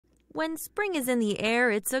When spring is in the air,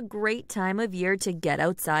 it's a great time of year to get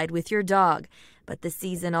outside with your dog. But the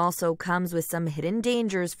season also comes with some hidden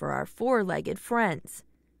dangers for our four-legged friends.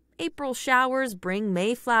 April showers bring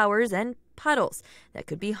May flowers and puddles that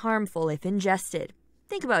could be harmful if ingested.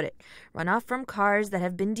 Think about it. Runoff from cars that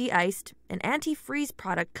have been de-iced, an antifreeze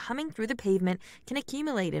product coming through the pavement can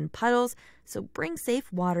accumulate in puddles, so bring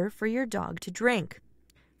safe water for your dog to drink.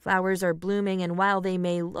 Flowers are blooming, and while they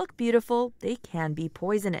may look beautiful, they can be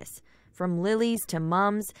poisonous. From lilies to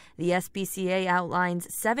mums, the SPCA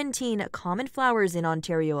outlines 17 common flowers in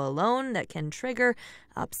Ontario alone that can trigger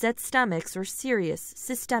upset stomachs or serious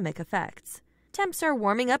systemic effects. Temps are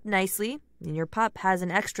warming up nicely, and your pup has an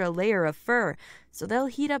extra layer of fur, so they'll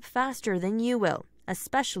heat up faster than you will,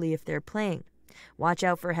 especially if they're playing. Watch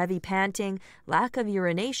out for heavy panting, lack of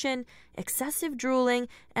urination, excessive drooling,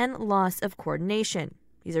 and loss of coordination.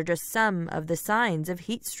 These are just some of the signs of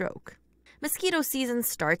heat stroke. Mosquito season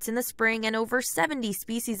starts in the spring, and over 70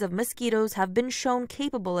 species of mosquitoes have been shown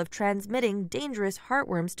capable of transmitting dangerous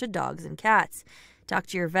heartworms to dogs and cats. Talk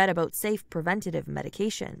to your vet about safe preventative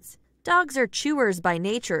medications. Dogs are chewers by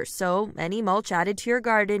nature, so any mulch added to your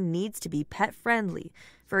garden needs to be pet-friendly.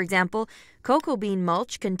 For example, cocoa bean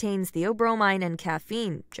mulch contains theobromine and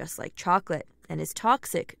caffeine, just like chocolate, and is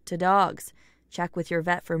toxic to dogs. Check with your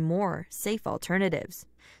vet for more safe alternatives.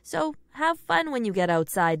 So have fun when you get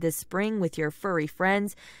outside this spring with your furry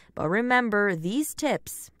friends, but remember these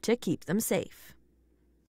tips to keep them safe.